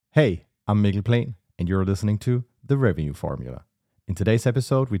Hey, I'm Mikkel Plain, and you're listening to The Revenue Formula. In today's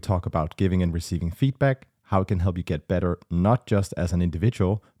episode, we talk about giving and receiving feedback, how it can help you get better not just as an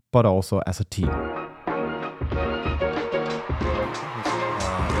individual, but also as a team.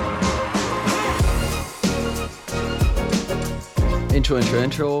 Intro.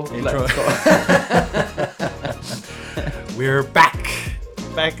 We're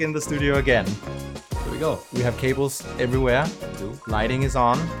back in the studio again. Here we go. We have cables everywhere. Lighting is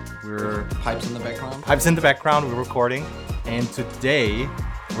on. We're Pipes in the background. We're recording. And today,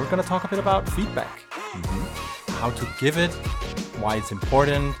 we're going to talk a bit about feedback. How to give it, why it's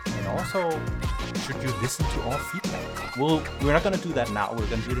important, and also, should you listen to all feedback? We're not going to do that now. We're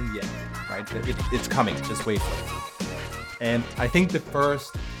going to do it in the end, right? It's coming. Just wait for it. And I think the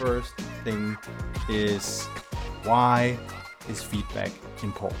first thing is, why is feedback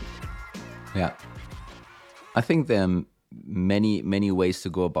important? Yeah. I think there are many ways to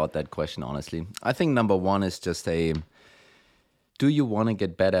go about that question, honestly. I think number one is just do you want to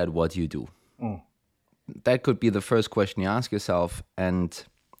get better at what you do? That could be the first question you ask yourself, and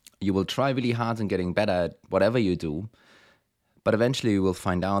you will try really hard in getting better at whatever you do, but eventually you will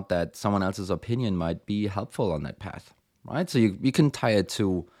find out that someone else's opinion might be helpful on that path, right? So you can tie it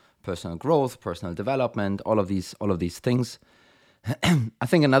to personal growth, personal development, all of these things. I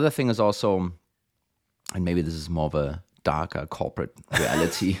think another thing is also, and maybe this is more of a darker corporate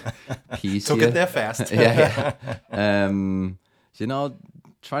reality piece. So get there fast. Yeah. Trying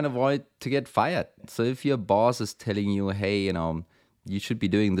to avoid to get fired. So if your boss is telling you, hey, you should be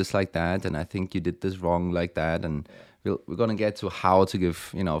doing this like that, and I think you did this wrong like that, and we're going to get to how to give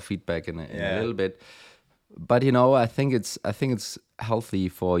feedback in a little bit. But I think it's healthy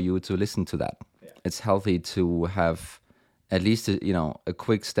for you to listen to that. Yeah. It's healthy to have at least a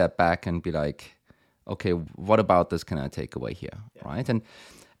quick step back and be like, okay, what about this can I take away here, right? And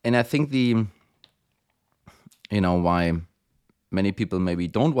I think why many people maybe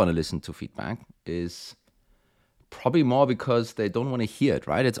don't want to listen to feedback is probably more because they don't want to hear it,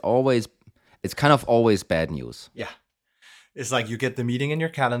 right? It's kind of always bad news. Yeah. It's like you get the meeting in your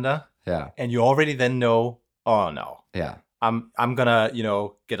calendar. Yeah. And you already then know, oh no. Yeah. I'm gonna,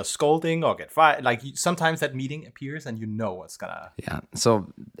 get a scolding or get fired. Like sometimes that meeting appears and what's gonna. Yeah.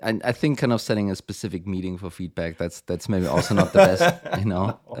 So I think kind of setting a specific meeting for feedback, that's maybe also not the best,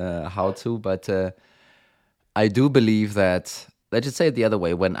 how to. But I do believe that, let's just say it the other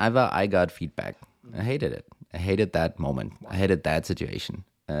way. Whenever I got feedback, I hated it. I hated that moment. I hated that situation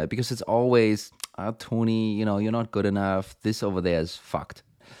because it's always, Tony, you're not good enough. This over there is fucked.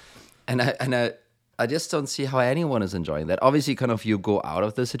 And I just don't see how anyone is enjoying that. Obviously, kind of you go out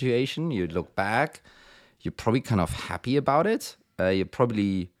of the situation, you look back, you're probably kind of happy about it. You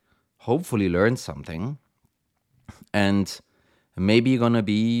probably, hopefully learned something. And maybe you're going to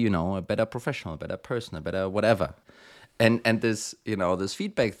be, a better professional, a better person, a better whatever. And this, this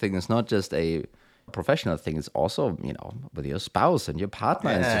feedback thing is not just a professional thing. It's also, with your spouse and your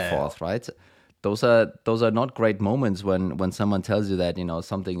partner and so forth, right? Those are not great moments when someone tells you that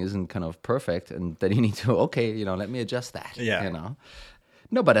something isn't kind of perfect, and then you need to let me adjust that.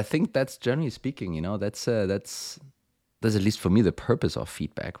 No, but I think that's, generally speaking, that's at least for me the purpose of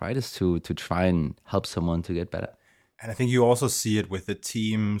feedback, right? Is to try and help someone to get better. And I think you also see it with the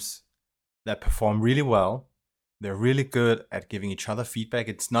teams that perform really well. They're really good at giving each other feedback.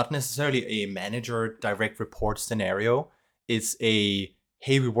 It's not necessarily a manager direct report scenario. It's a,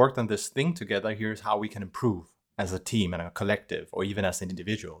 hey, we worked on this thing together. Here's how we can improve as a team and a collective, or even as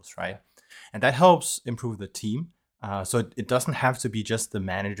individuals, right? And that helps improve the team. So it doesn't have to be just the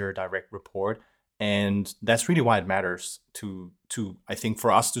manager direct report. And that's really why it matters to I think,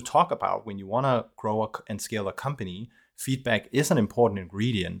 for us to talk about when you want to grow and scale a company. Feedback is an important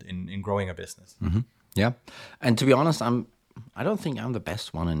ingredient in growing a business. Mm-hmm. Yeah. And to be honest, I don't think I'm the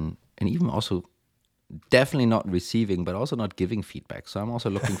best one and even also definitely not receiving, but also not giving feedback. So I'm also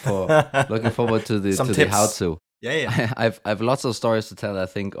looking forward to the how to. Yeah. I've lots of stories to tell, I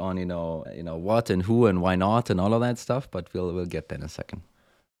think, on what and who and why not and all of that stuff, but we'll get there in a second.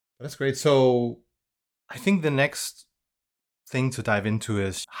 That's great. So I think the next thing to dive into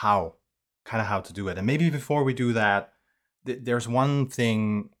is how to do it. And maybe before we do that, there's one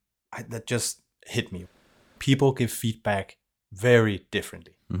thing that just hit me. People give feedback very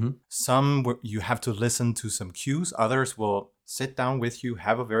differently. Mm-hmm. Some you have to listen to some cues. Others will sit down with you,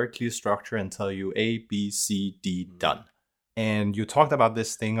 have a very clear structure, and tell you A, B, C, D, done. And you talked about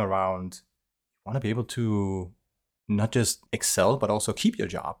this thing around you want to be able to not just excel, but also keep your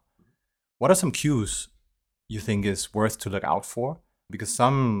job. What are some cues you think is worth to look out for? Because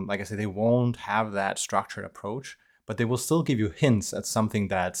some, like I said, they won't have that structured approach, but they will still give you hints at something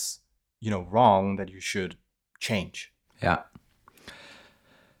that's, wrong, that you should change. Yeah.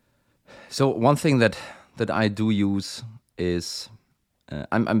 So one thing that I do use is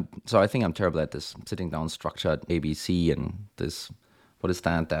I think I'm terrible at this, sitting down, structured ABC, and this, what is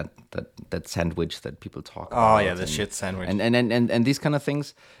that sandwich that people talk about? Oh yeah, the shit sandwich. And these kind of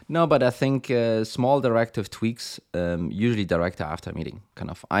things. No, but I think small directive tweaks, usually directly after a meeting.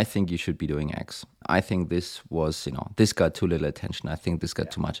 Kind of, I think you should be doing X. I think this was, this got too little attention. I think this got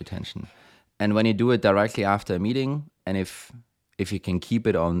too much attention. And when you do it directly after a meeting, and if you can keep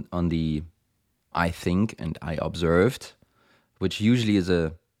it on the I think and I observed, which usually is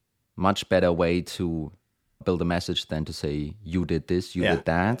a much better way to build a message than to say you did this, you did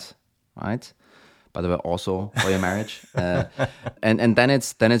that, right? By the way, also for your marriage, and then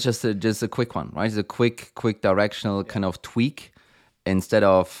it's just a quick one, right? It's a quick directional kind of tweak, instead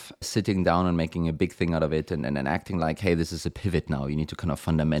of sitting down and making a big thing out of it and acting like, hey, this is a pivot now. You need to kind of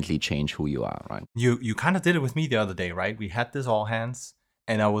fundamentally change who you are, right? You kind of did it with me the other day, right? We had this all hands,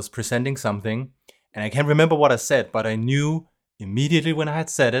 and I was presenting something, and I can't remember what I said, but I knew immediately when I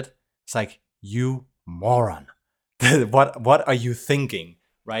had said it, it's like, you moron. What are you thinking,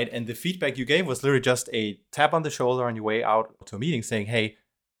 right? And the feedback you gave was literally just a tap on the shoulder on your way out to a meeting saying, hey,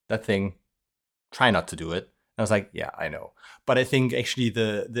 that thing, try not to do it. And I was like, yeah, I know. But I think actually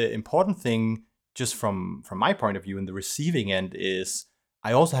the important thing, just from my point of view in the receiving end, is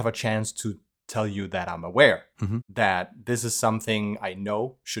I also have a chance to tell you that I'm aware that this is something I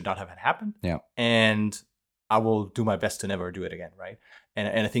know should not have happened. Yeah. And I will do my best to never do it again, right?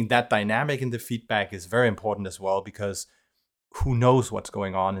 And I think that dynamic in the feedback is very important as well, because who knows what's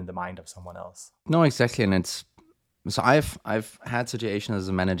going on in the mind of someone else. No, exactly. And it's, so I've had situations as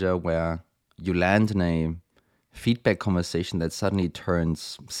a manager where you land in a feedback conversation that suddenly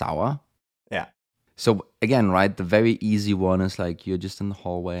turns sour. Yeah. So again, right, the very easy one is like, you're just in the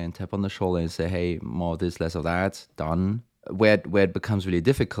hallway and tap on the shoulder and say, hey, more of this, less of that, done. Where it becomes really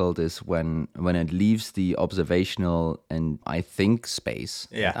difficult is when it leaves the observational and I think space.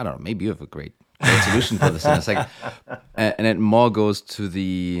 Yeah. I don't know, maybe you have a great solution for this. And it's like, and it more goes to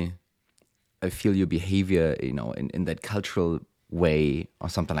the, I feel your behavior, in that cultural way or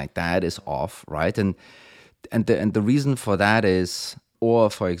something like that is off, right? And the reason for that is, or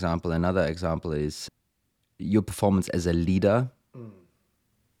for example, another example is your performance as a leader.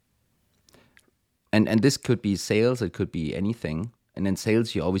 And this could be sales, it could be anything. And in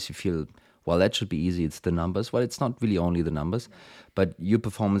sales, you obviously feel, well, that should be easy. It's the numbers. Well, it's not really only the numbers, but your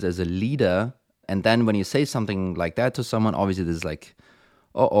performance as a leader. And then when you say something like that to someone, obviously there's like,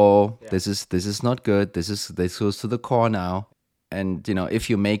 this is not good. This goes to the core now. And if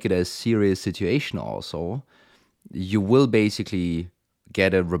you make it a serious situation, also, you will basically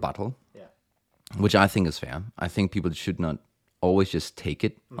get a rebuttal, which I think is fair. I think people should not always just take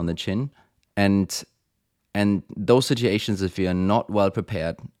it on the chin. And those situations, if you're not well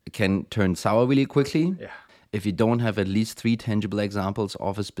prepared, can turn sour really quickly. Yeah. If you don't have at least 3 tangible examples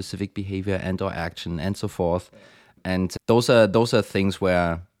of a specific behavior and or action and so forth. And those are things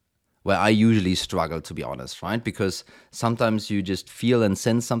where I usually struggle, to be honest, right? Because sometimes you just feel and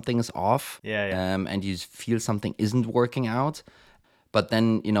sense something is off. And you feel something isn't working out. But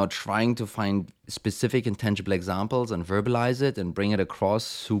then, trying to find specific and tangible examples and verbalize it and bring it across,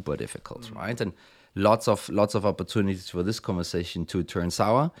 super difficult, right? And lots of opportunities for this conversation to turn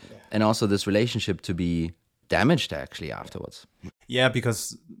sour, and also this relationship to be damaged actually afterwards. Yeah,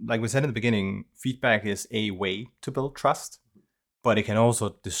 because like we said in the beginning, feedback is a way to build trust, but it can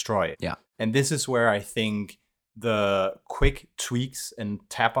also destroy it. Yeah. And this is where I think the quick tweaks and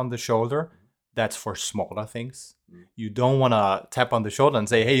tap on the shoulder, that's for smaller things. You don't want to tap on the shoulder and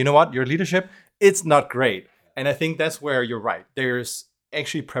say, hey, you know what? Your leadership, it's not great. And I think that's where you're right. There's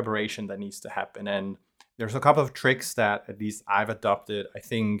actually preparation that needs to happen. And there's a couple of tricks that at least I've adopted. I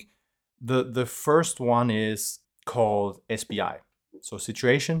think the first one is called SBI. So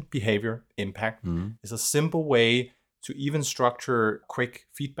situation, behavior, impact is a simple way to even structure quick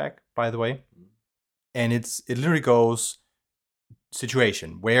feedback, by the way. And it literally goes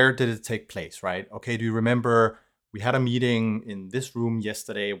situation. Where did it take place, right? Okay, do you remember we had a meeting in this room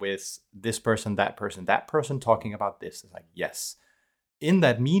yesterday with this person talking about this? It's like, yes. In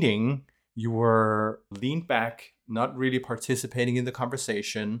that meeting, you were leaned back, not really participating in the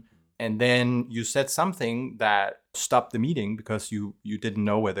conversation. And then you said something that stopped the meeting because you didn't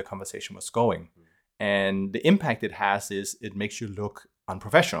know where the conversation was going. And the impact it has is it makes you look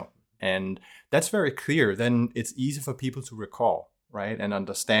unprofessional. And that's very clear. Then it's easy for people to recall, right? And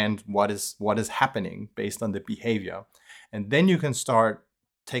understand what is happening based on the behavior. And then you can start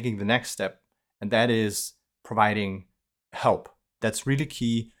taking the next step. And that is providing help. That's really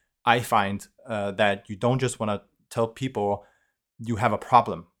key. I find that you don't just want to tell people you have a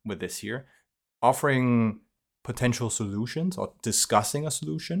problem with this here. Offering potential solutions or discussing a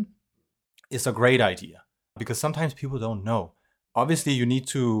solution is a great idea, because sometimes people don't know. Obviously, you need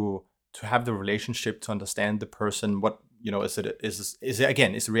to have the relationship to understand the person. What, is it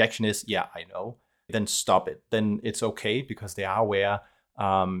again, is the reaction is, yeah, I know, then stop it. Then it's okay, because they are aware.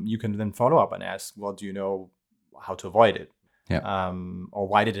 You can then follow up and ask, well, do you know how to avoid it? Yeah. Or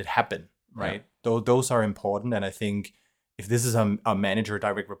why did it happen? Right. Yeah. Those are important. And I think if this is a manager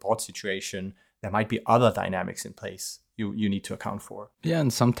direct report situation, there might be other dynamics in place you need to account for. Yeah,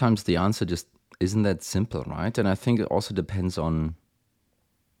 and sometimes the answer just isn't that simple, right? And I think it also depends on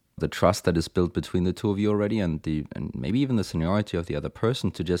the trust that is built between the two of you already, and maybe even the seniority of the other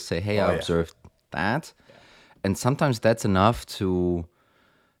person to just say, hey, I observed that. Yeah. And sometimes that's enough to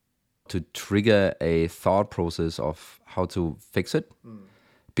trigger a thought process of how to fix it.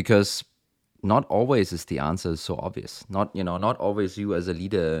 Because not always is the answer so obvious. Not always you as a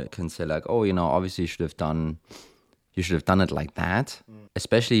leader can say like, oh, obviously you should have done it like that.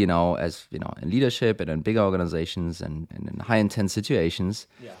 Especially, as in leadership and in big organizations and in high intense situations,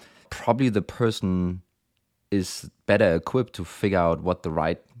 probably the person is better equipped to figure out what the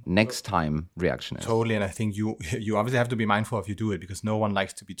right next time reaction is. Totally. And I think you obviously have to be mindful if you do it, because no one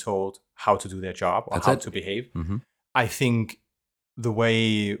likes to be told how to do their job or how to behave. Mm-hmm. I think the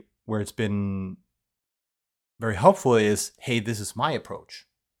way where it's been very helpful is, hey, this is my approach.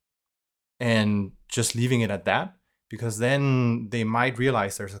 And just leaving it at that, because then they might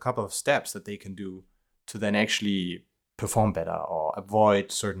realize there's a couple of steps that they can do to then actually perform better or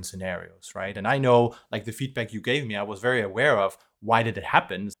avoid certain scenarios, right? And I know, like the feedback you gave me, I was very aware of why did it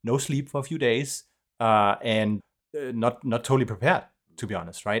happen. No sleep for a few days, and not totally prepared, to be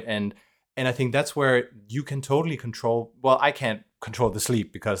honest, right? And I think that's where you can totally control. Well, I can't control the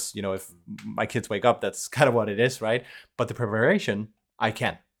sleep because, if my kids wake up, that's kind of what it is, right? But the preparation, I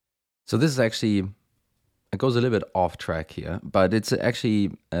can. So this is actually, it goes a little bit off track here, but it's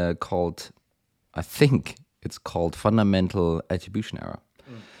actually called, I think it's called fundamental attribution error.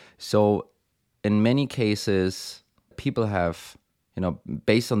 So in many cases, people have,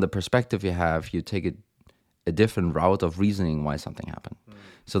 based on the perspective you have, you take a different route of reasoning why something happened.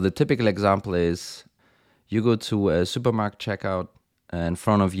 So the typical example is you go to a supermarket checkout, in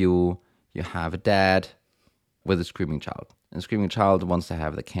front of you, you have a dad with a screaming child. And the screaming child wants to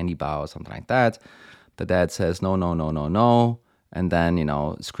have the candy bar or something like that. The dad says, no, no, no, no, no. And then,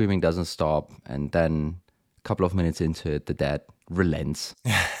 screaming doesn't stop. And then a couple of minutes into it, the dad relents,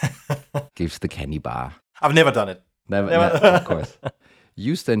 gives the candy bar. I've never done it. Never. Of course.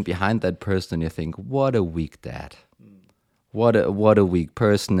 You stand behind that person and you think, what a weak dad. What a weak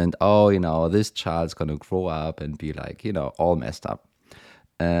person. And, this child's going to grow up and be like, all messed up.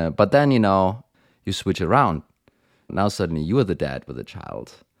 But then, you switch around. Now suddenly you are the dad with a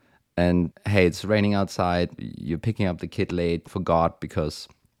child. And, hey, it's raining outside. You're picking up the kid late, forgot because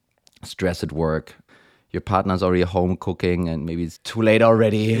stress at work. Your partner's already home cooking and maybe it's too late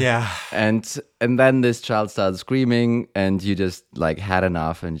already. Yeah. And then this child starts screaming and you just like had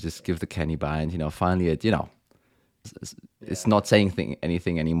enough and just give the candy bar and, finally it's not saying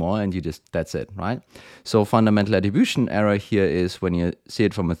anything anymore and that's it, right? So fundamental attribution error here is when you see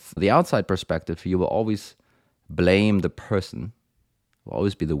it from the outside perspective, you will always blame the person, will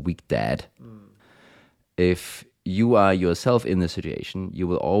always be the weak dad. If you are yourself in the situation, you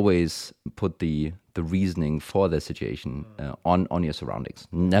will always put the reasoning for the situation on your surroundings,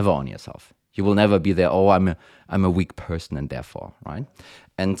 never on yourself. You will never be there, I'm a weak person and therefore, right?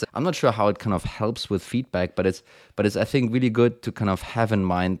 And I'm not sure how it kind of helps with feedback, but it's I think really good to kind of have in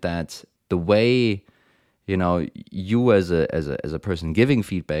mind that the way you as a person giving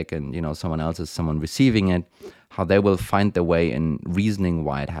feedback and someone else as someone receiving it, how they will find their way in reasoning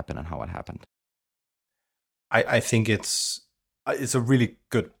why it happened and how it happened. I think it's a really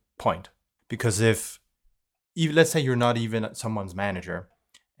good point, because if let's say you're not even someone's manager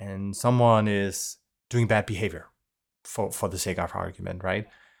and someone is doing bad behavior for the sake of argument, right?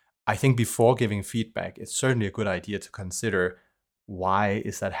 I think before giving feedback, it's certainly a good idea to consider, why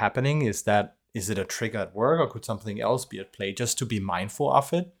is that happening? Is it a trigger at work, or could something else be at play? Just to be mindful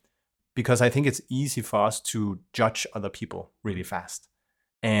of it, because I think it's easy for us to judge other people really fast.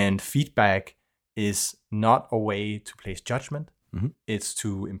 And feedback is not a way to place judgment. Mm-hmm. It's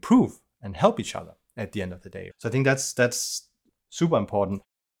to improve and help each other at the end of the day. So I think that's super important.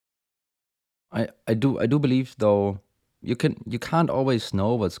 I do believe, though, you can't always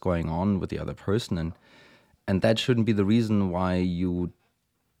know what's going on with the other person, and that shouldn't be the reason why you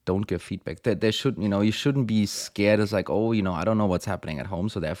don't give feedback. There should, you shouldn't be scared as like, oh, I don't know what's happening at home,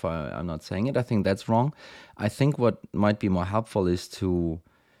 so therefore I'm not saying it. I think that's wrong. I think what might be more helpful is to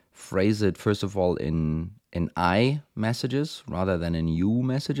phrase it, first of all, in I messages rather than in you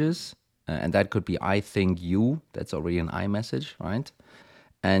messages. And that could be I think you. That's already an I message, right?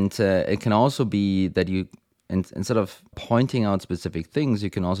 And it can also be that you, instead of pointing out specific things, you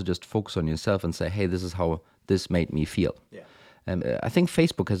can also just focus on yourself and say, hey, this is how this made me feel. Yeah. And I think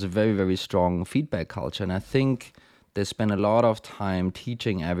Facebook has a very, very strong feedback culture. And I think they spend a lot of time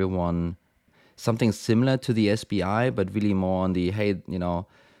teaching everyone something similar to the SBI, but really more on the, hey,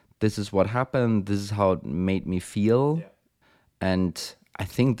 this is what happened. This is how it made me feel. Yeah. And I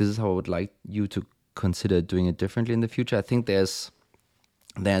think this is how I would like you to consider doing it differently in the future. I think there's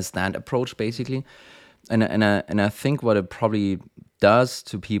that approach basically. And I think what it probably does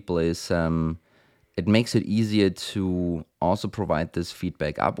to people is it makes it easier to also provide this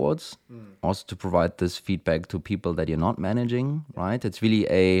feedback upwards, also to provide this feedback to people that you're not managing, right? It's really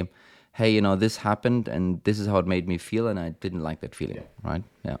a, hey, this happened and this is how it made me feel and I didn't like that feeling, right?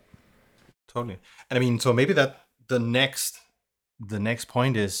 Yeah. Totally. And I mean, so maybe that the next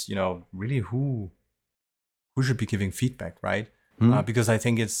point is, really who should be giving feedback, right? Because I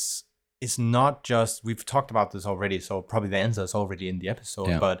think it's not just, we've talked about this already, so probably the answer is already in the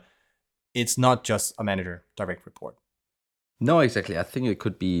episode, but it's not just a manager direct report. No, exactly. I think it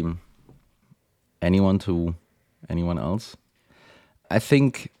could be anyone to anyone else. I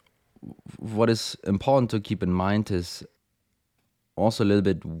think what is important to keep in mind is also a little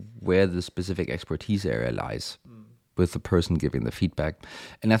bit where the specific expertise area lies with the person giving the feedback.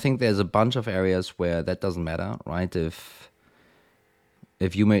 And I think there's a bunch of areas where that doesn't matter, right? If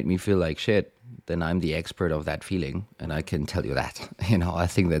you made me feel like shit, then I'm the expert of that feeling and I can tell you that. I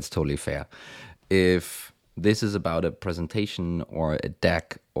think that's totally fair. If this is about a presentation or a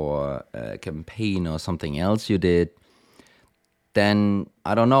deck or a campaign or something else you did, then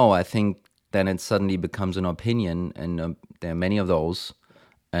I don't know. I think then it suddenly becomes an opinion, and there are many of those,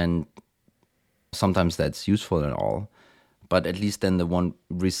 and sometimes that's useful and all. But at least then the one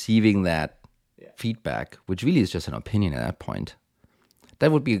receiving that feedback, which really is just an opinion at that point,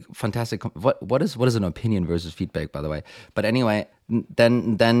 that would be fantastic. What is an opinion versus feedback, by the way? But anyway,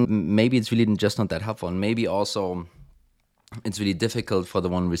 then maybe it's really just not that helpful, and maybe also it's really difficult for the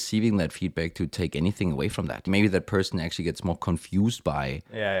one receiving that feedback to take anything away from that. Maybe that person actually gets more confused by,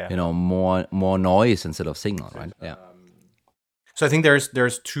 more noise instead of signal, right? Yeah. So I think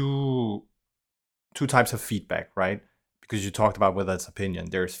there's two types of feedback, right? Because you talked about whether it's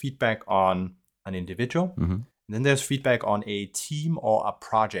opinion. There's feedback on an individual, and then there's feedback on a team or a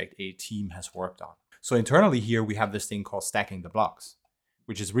project a team has worked on. So internally here, we have this thing called stacking the blocks,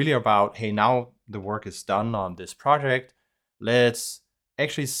 which is really about, hey, now the work is done on this project. Let's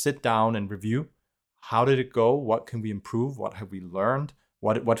actually sit down and review. How did it go? What can we improve? What have we learned?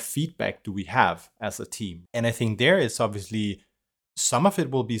 What feedback do we have as a team? And I think there is obviously some of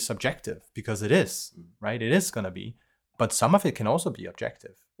it will be subjective because it is, right? It is going to be. But some of it can also be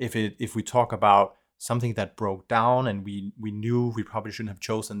objective. If we talk about something that broke down and we knew we probably shouldn't have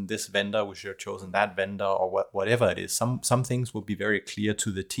chosen this vendor, we should have chosen that vendor, or whatever it is, some things will be very clear to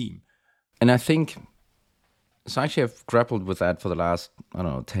the team. And I think, so actually I've grappled with that for the last,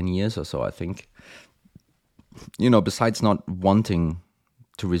 10 years or so, I think. Besides not wanting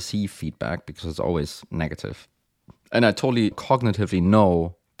to receive feedback because it's always negative. And I totally cognitively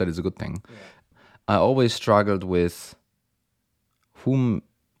know that it's a good thing. Yeah. I always struggled with whom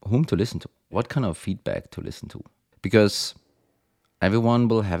to listen to, what kind of feedback to listen to. Because everyone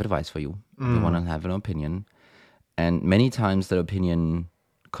will have advice for you. Everyone will have an opinion. And many times that opinion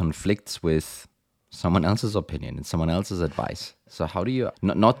conflicts with someone else's opinion and someone else's advice. So how do you,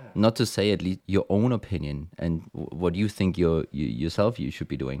 not to say at least your own opinion and what you think yourself you should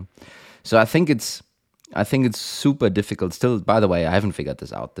be doing. So I think it's super difficult still. By the way, I haven't figured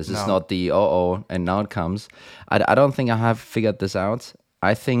this out. This is not the and now it comes. I don't think I have figured this out.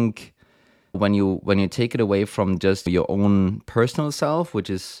 I think when you take it away from just your own personal self, which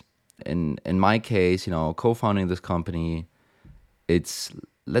is in my case, co-founding this company,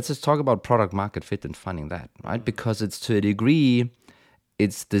 let's just talk about product market fit and finding that, right? Because it's to a degree,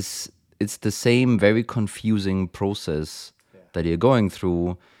 it's the same very confusing process that you're going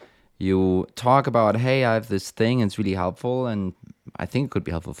through. You talk about, hey, I have this thing, it's really helpful, and I think it could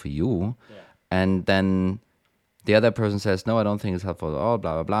be helpful for you. Yeah. And then the other person says, no, I don't think it's helpful at all,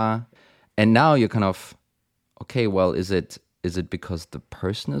 blah, blah, blah. And now you're kind of, okay, well, is it because the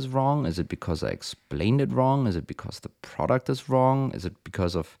person is wrong? Is it because I explained it wrong? Is it because the product is wrong? Is it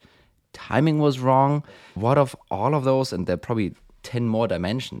because of timing was wrong? What of all of those? And there are probably 10 more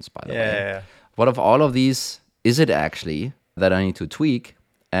dimensions, by the way. Yeah. What of all of these is it actually that I need to tweak?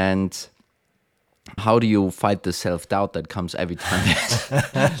 And how do you fight the self-doubt that comes every time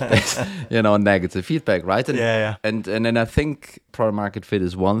there's negative feedback, right? And then I think product market fit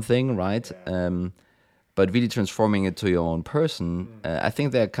is one thing, right? But really transforming it to your own person, I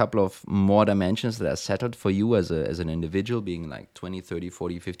think there are a couple of more dimensions that are settled for you as an individual, being like 20, 30,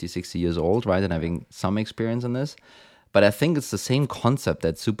 40, 50, 60 years old, right? And having some experience in this. But I think it's the same concept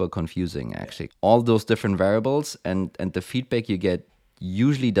that's super confusing, actually. All those different variables and the feedback you get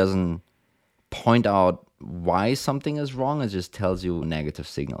usually doesn't point out why something is wrong. It just tells you a negative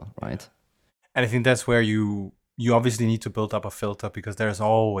signal, right? And I think that's where you obviously need to build up a filter, because there's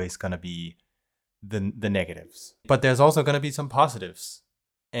always going to be the negatives. But there's also going to be some positives.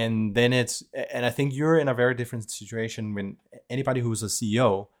 And then I think you're in a very different situation when anybody who's a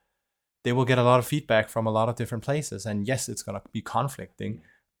CEO, they will get a lot of feedback from a lot of different places. And yes, it's going to be conflicting.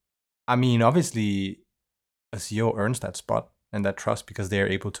 I mean, obviously, a CEO earns that spot and that trust because they're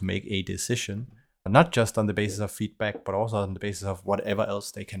able to make a decision, not just on the basis of feedback, but also on the basis of whatever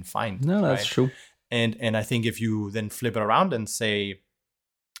else they can find. No, that's true. And I think if you then flip it around and say,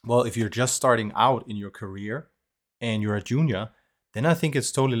 well, if you're just starting out in your career and you're a junior, then I think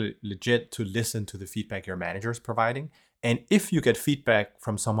it's totally legit to listen to the feedback your manager is providing. And if you get feedback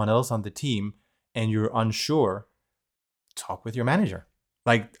from someone else on the team and you're unsure, talk with your manager.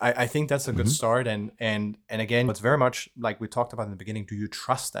 Like, I think that's a good start. And again, it's very much like we talked about in the beginning. Do you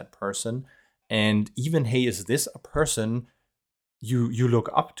trust that person? And even, hey, is this a person you look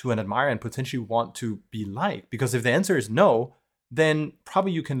up to and admire and potentially want to be like? Because if the answer is no, then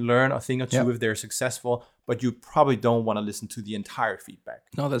probably you can learn a thing or two if they're successful, but you probably don't want to listen to the entire feedback.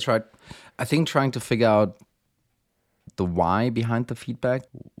 No, that's right. I think trying to figure out the why behind the feedback,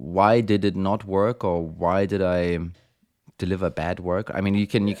 why did it not work, or why did I deliver bad work? I mean, you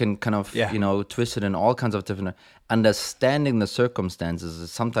can kind of twist it in all kinds of different. Understanding the circumstances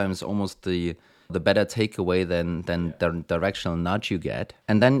is sometimes almost the better takeaway than the directional nudge you get.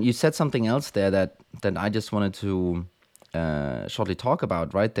 And then you said something else there that I just wanted to shortly talk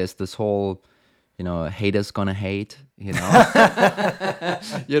about. Right? There's this whole haters gonna hate.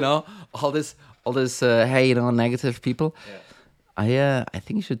 All this negative people. I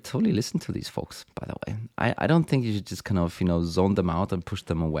think you should totally listen to these folks, by the way. I don't think you should just kind of, zone them out and push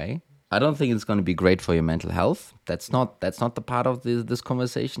them away. I don't think it's going to be great for your mental health. That's not the part of this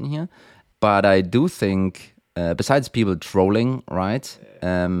conversation here. But I do think, besides people trolling, right?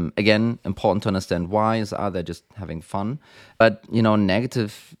 Again, important to understand why. Are they just having fun? But,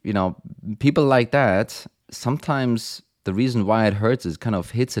 negative, people like that, sometimes the reason why it hurts is kind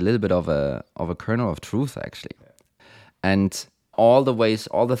of hits a little bit of a kernel of truth, actually. And all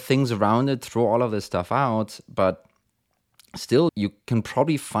the things around it, throw all of this stuff out, but still you can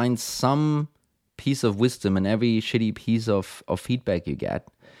probably find some piece of wisdom in every shitty piece of feedback you get.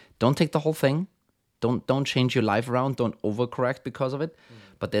 Don't take the whole thing. Don't change your life around. Don't overcorrect because of it.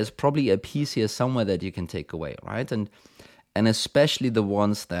 But there's probably a piece here somewhere that you can take away, right? And especially the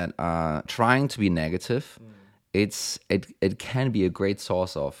ones that are trying to be negative, it can be a great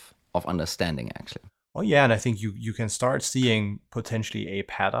source of understanding, actually. Oh yeah, and I think you can start seeing potentially a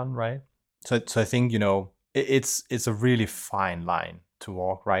pattern, right? So I think it's a really fine line to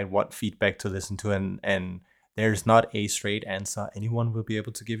walk, right? What feedback to listen to, and there's not a straight answer anyone will be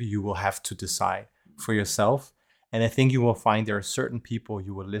able to give you. You will have to decide for yourself, and I think you will find there are certain people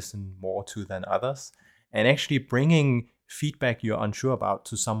you will listen more to than others. And actually bringing feedback you're unsure about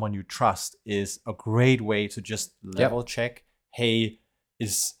to someone you trust is a great way to just level check. Hey,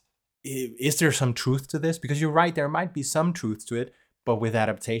 is there some truth to this? Because you're right, there might be some truth to it, but with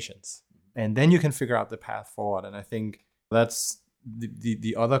adaptations. And then you can figure out the path forward. And I think that's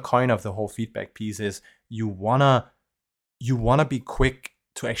the other coin of the whole feedback piece is you wanna be quick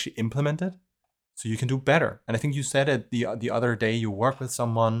to actually implement it so you can do better. And I think you said it the other day, you worked with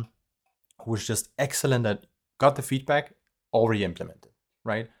someone who was just excellent at got the feedback, already implemented,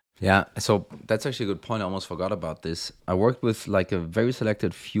 right? Yeah, so that's actually a good point. I almost forgot about this. I worked with like a very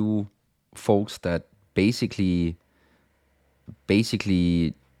selected few folks that basically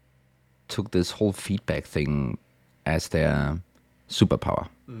took this whole feedback thing as their superpower.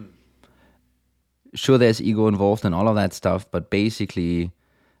 Sure, there's ego involved and all of that stuff, but basically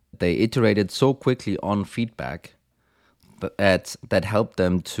they iterated so quickly on feedback that helped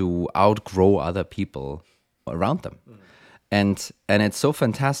them to outgrow other people around them. And it's so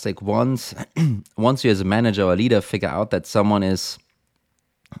fantastic once you as a manager or a leader figure out that someone is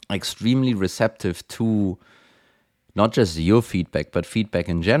extremely receptive to not just your feedback, but feedback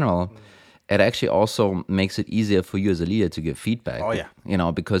in general. it actually also makes it easier for you as a leader to give feedback. Oh,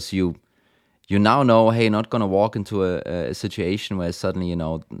 yeah. Because you now know, hey, you're not going to walk into a situation where suddenly,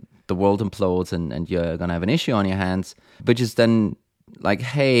 the world implodes and you're going to have an issue on your hands, which is then like,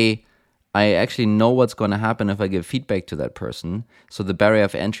 hey, I actually know what's going to happen if I give feedback to that person. So the barrier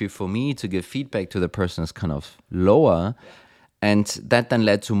of entry for me to give feedback to the person is kind of lower. And that then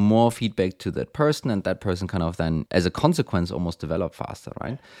led to more feedback to that person, and that person kind of then, as a consequence, almost developed faster,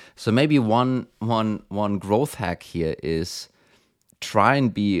 right? So maybe one growth hack here is try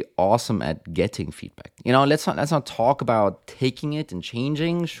and be awesome at getting feedback. Let's not talk about taking it and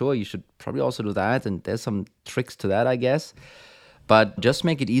changing. Sure, you should probably also do that, and there's some tricks to that, I guess. But just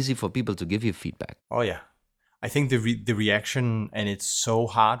make it easy for people to give you feedback. Oh yeah, I think the reaction, and it's so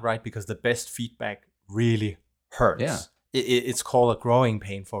hard, right? Because the best feedback really hurts. Yeah. It's called a growing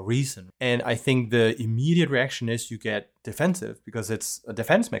pain for a reason. And I think the immediate reaction is you get defensive, because it's a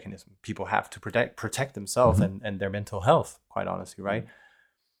defense mechanism. People have to protect themselves and their mental health, quite honestly, right?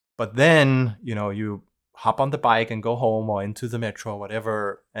 But then, you hop on the bike and go home or into the metro or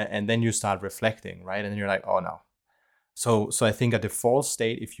whatever, and then you start reflecting, right? And then you're like, oh no. So I think a default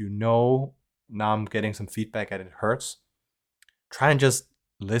state, if you know now I'm getting some feedback and it hurts, try and just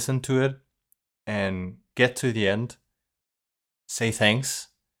listen to it and get to the end, say thanks,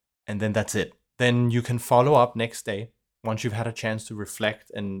 and then that's it. Then you can follow up next day once you've had a chance to reflect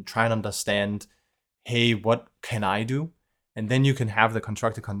and try and understand, hey, what can I do? And then you can have the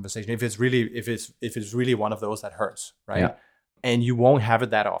constructive conversation if it's really one of those that hurts, right? Yeah. And you won't have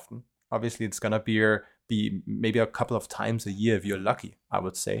it that often. Obviously, it's gonna be maybe a couple of times a year if you're lucky, I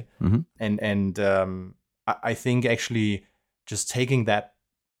would say. And I think actually just taking that,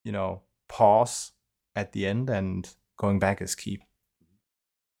 pause at the end and going back is key.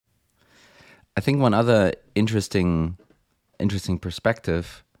 I think one other interesting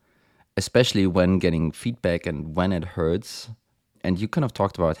perspective, especially when getting feedback and when it hurts, and you kind of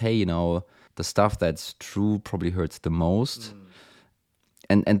talked about, hey, the stuff that's true probably hurts the most.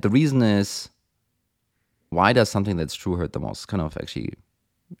 And the reason is, why does something that's true hurt the most? Kind of actually,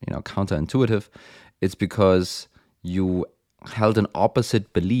 counterintuitive. It's because you held an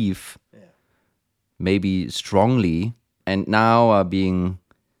opposite belief, maybe strongly, and now are being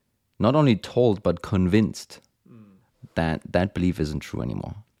not only told but convinced that that belief isn't true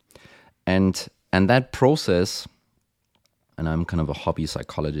anymore. And that process, and I'm kind of a hobby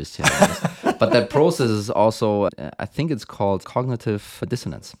psychologist here, I guess, but that process is also, I think it's called cognitive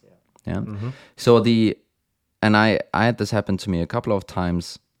dissonance. Yeah. So I had this happen to me a couple of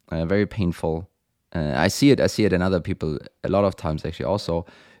times, very painful. I see it in other people a lot of times actually also.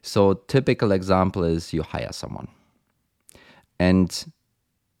 So typical example is you hire someone, and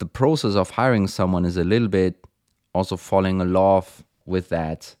the process of hiring someone is a little bit also falling in love with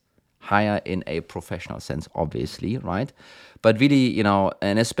that hire in a professional sense, obviously, right? But really,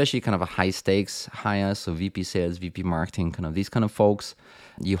 and especially kind of a high stakes hire, so VP sales, VP marketing, kind of these kind of folks,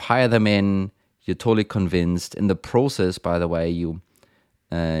 you hire them in, you're totally convinced. In the process, by the way, you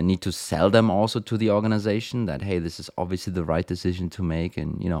need to sell them also to the organization that, hey, this is obviously the right decision to make,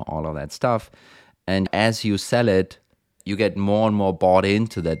 and all of that stuff. And as you sell it, you get more and more bought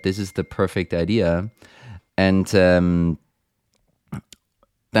into that this is the perfect idea. And then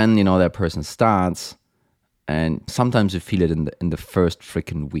that person starts, and sometimes you feel it in the first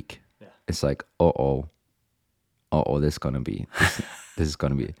freaking week. Yeah. It's like, this is gonna be this is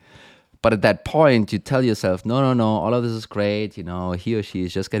gonna be. But at that point, you tell yourself, no, all of this is great. He or she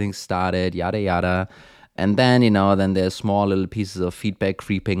is just getting started, yada, yada. And then, then there's small little pieces of feedback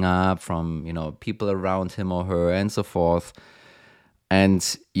creeping up from, people around him or her and so forth.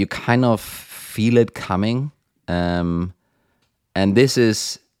 And you kind of feel it coming. And this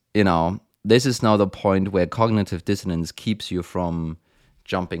is now the point where cognitive dissonance keeps you from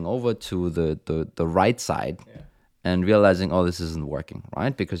jumping over to the right side. Yeah. And realizing, this isn't working,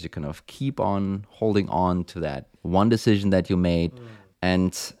 right? Because you kind of keep on holding on to that one decision that you made.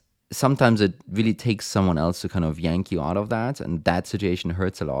 And sometimes it really takes someone else to kind of yank you out of that. And that situation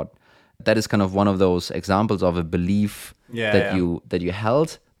hurts a lot. That is kind of one of those examples of a belief that you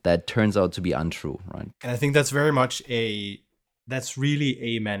held that turns out to be untrue, right? And I think that's very much that's really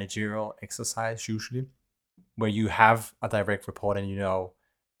a managerial exercise usually, where you have a direct report and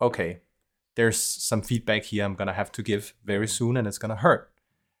okay, there's some feedback here I'm going to have to give very soon, and it's going to hurt.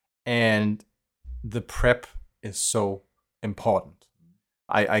 And the prep is so important.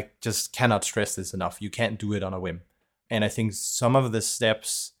 I just cannot stress this enough. You can't do it on a whim. And I think some of the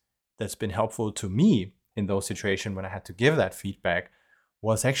steps that's been helpful to me in those situations when I had to give that feedback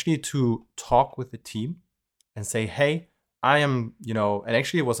was actually to talk with the team and say, hey, I am, and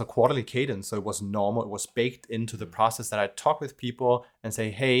actually it was a quarterly cadence, so it was normal. It was baked into the process that I talk with people and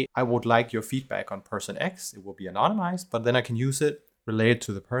say, hey, I would like your feedback on person X. It will be anonymized, but then I can use it related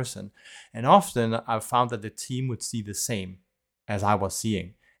to the person. And often I've found that the team would see the same as I was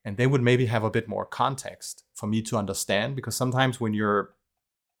seeing. And they would maybe have a bit more context for me to understand, because sometimes when you're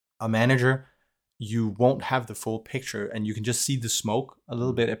a manager, you won't have the full picture and you can just see the smoke a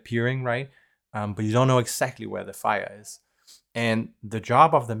little bit appearing, right? But you don't know exactly where the fire is. And the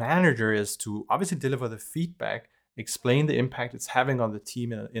job of the manager is to obviously deliver the feedback, explain the impact it's having on the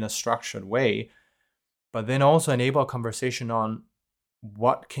team in a structured way, but then also enable a conversation on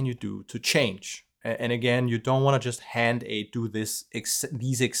what can you do to change. And again, you don't want to just do these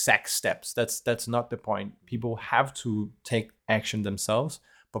exact steps. That's not the point. People have to take action themselves,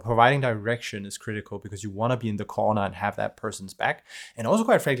 but providing direction is critical because you want to be in the corner and have that person's back. And also,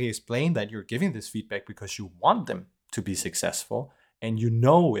 quite frankly, explain that you're giving this feedback because you want them to be successful and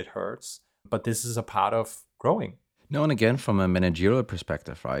it hurts, but this is a part of growing. No, and again, from a managerial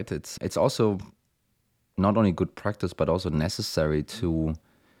perspective, right? It's also not only good practice, but also necessary to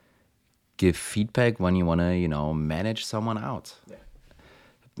give feedback when you want to, manage someone out. Yeah.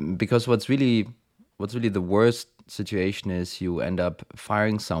 Because what's really the worst situation is you end up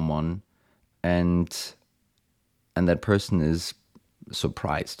firing someone and that person is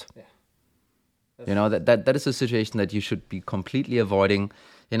surprised. Yeah. That is a situation that you should be completely avoiding.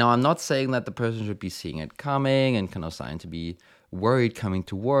 I'm not saying that the person should be seeing it coming and kind of starting to be worried coming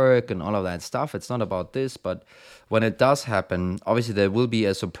to work and all of that stuff. It's not about this, but when it does happen, obviously there will be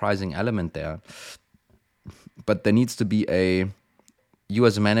a surprising element there. But there needs to be you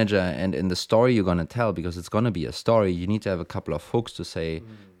as a manager, and in the story you're going to tell, because it's going to be a story, you need to have a couple of hooks to say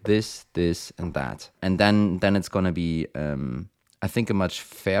this, and that. And then it's going to be, I think, a much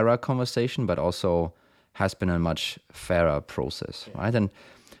fairer conversation, but also has been a much fairer process, right? And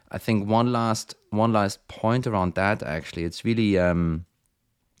I think one last point around that, actually, it's really, and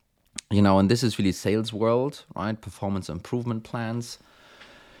this is really sales world, right? Performance improvement plans.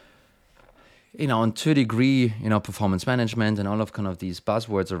 And to a degree, performance management and all of kind of these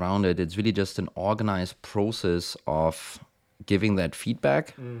buzzwords around it, it's really just an organized process of giving that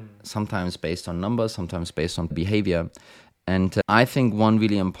feedback, sometimes based on numbers, sometimes based on behavior. And I think one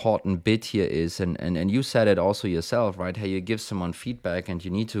really important bit here is, and you said it also yourself, right? How you give someone feedback and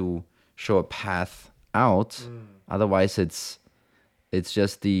you need to show a path out. Otherwise, it's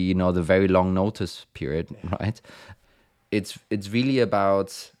just the very long notice period, right? It's really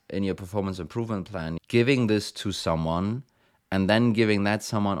about, in your performance improvement plan, giving this to someone and then giving that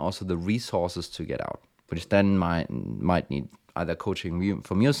someone also the resources to get out, which then might need either coaching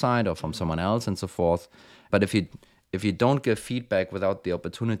from your side or from someone else and so forth. But if you don't give feedback without the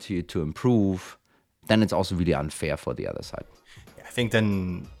opportunity to improve, then it's also really unfair for the other side. I think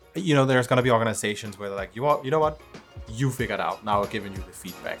then, there's going to be organizations where they're like, you know what? You figured out. Now we're giving you the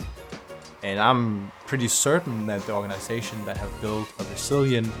feedback. And I'm pretty certain that the organization that have built a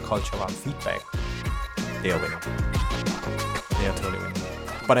resilient culture around feedback, they are winning. They are totally winning.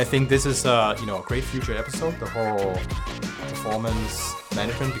 But I think this is a great future episode, the whole performance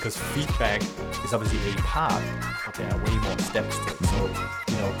management, because feedback is obviously a part, but there are way more steps to it. So,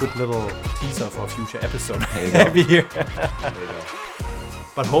 good little teaser for a future episode. Every year.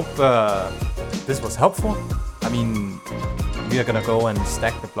 But hope this was helpful. I mean, we are gonna go and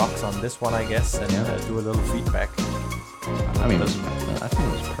stack the blocks on this one, I guess, and do a little feedback. I think it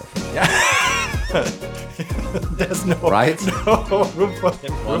was perfect. Yeah. There's no room for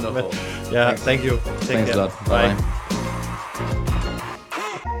improvement. Wonderful. Yeah, thank you. Thanks a lot. Bye. Bye.